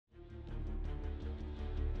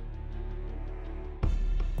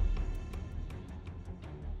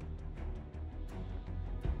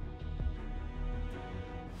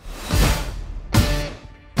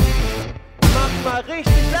mal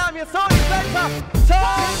richtig Lärm. Hier ist SonyCenter, Tom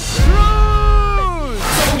Cruise!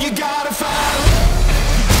 So you gotta follow.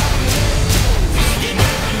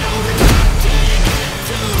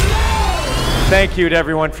 Thank you to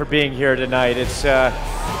everyone for being here tonight. It's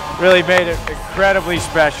really made it incredibly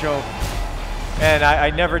special. And I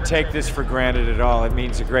never take this for granted at all. It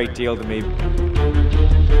means a great deal to me.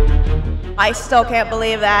 I still can't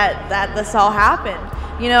believe that this all happened.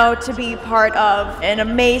 You know, to be part of an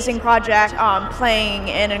amazing project, playing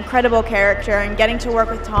an incredible character and getting to work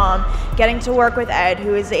with Tom, getting to work with Ed,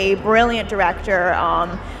 who is a brilliant director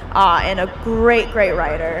and a great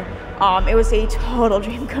writer. It was a total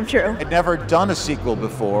dream come true. I'd never done a sequel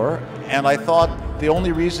before, and I thought the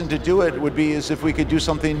only reason to do it would be as if we could do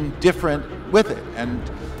something different with it and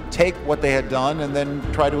take what they had done and then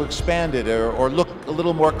try to expand it or look a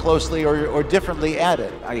little more closely or differently at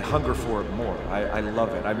it. I hunger for it more. I love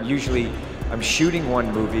it. I'm shooting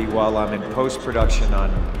one movie while I'm in post-production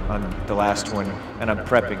on the last one, and I'm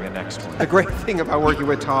prepping the next one. The great thing about working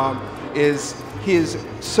with Tom is he is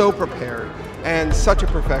so prepared and such a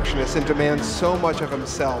perfectionist and demands so much of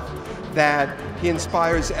himself that he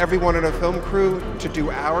inspires everyone in a film crew to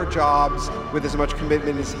do our jobs with as much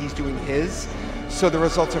commitment as he's doing his. So the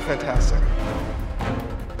results are fantastic.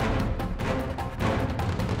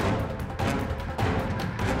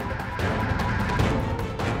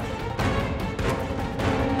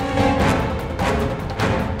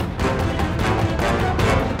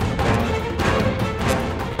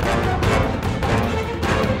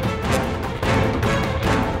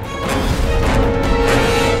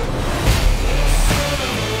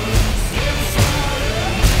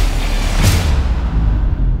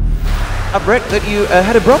 Brett, that you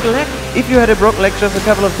had a broken leg. If you had a broken leg just a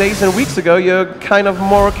couple of days and weeks ago, you're kind of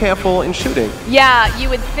more careful in shooting. Yeah, you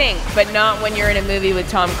would think, but not when you're in a movie with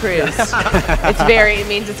Tom Cruise. It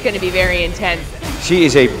means it's going to be very intense. She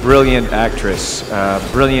is a brilliant actress,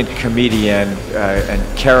 brilliant comedian,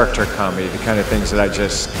 and character comedy, the kind of things that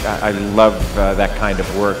I love that kind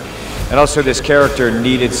of work. And also this character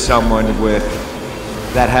needed someone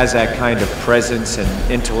that has that kind of presence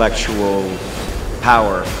and intellectual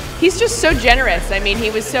power. He's just so generous. I mean,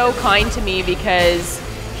 he was so kind to me because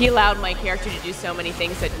he allowed my character to do so many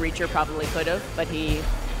things that Reacher probably could have, but he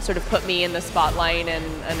sort of put me in the spotlight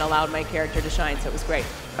and allowed my character to shine, so it was great.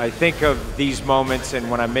 I think of these moments,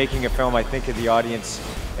 and when I'm making a film, I think of the audience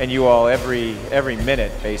and you all every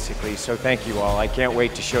minute, basically. So thank you all. I can't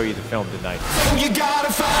wait to show you the film tonight. So you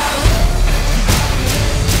gotta follow.